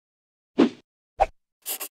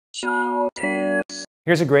CHOW tips.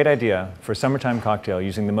 Here's a great idea for a summertime cocktail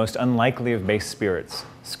using the most unlikely of base spirits,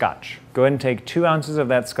 Scotch. Go ahead and take 2 ounces of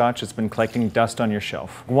that Scotch that's been collecting dust on your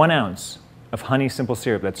shelf. 1 ounce of honey simple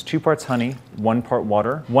syrup, that's 2 parts honey, 1 part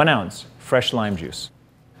water. 1 ounce fresh lime juice.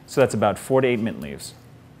 So that's about 4 to 8 mint leaves.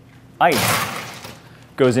 Ice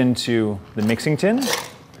goes into the mixing tin.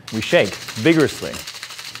 We shake vigorously.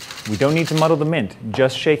 We don't need to muddle the mint,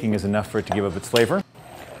 just shaking is enough for it to give up its flavor.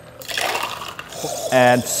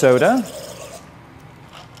 Add soda.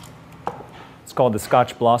 It's called the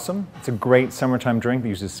Scotch Blossom. It's a great summertime drink that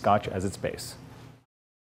uses Scotch as its base.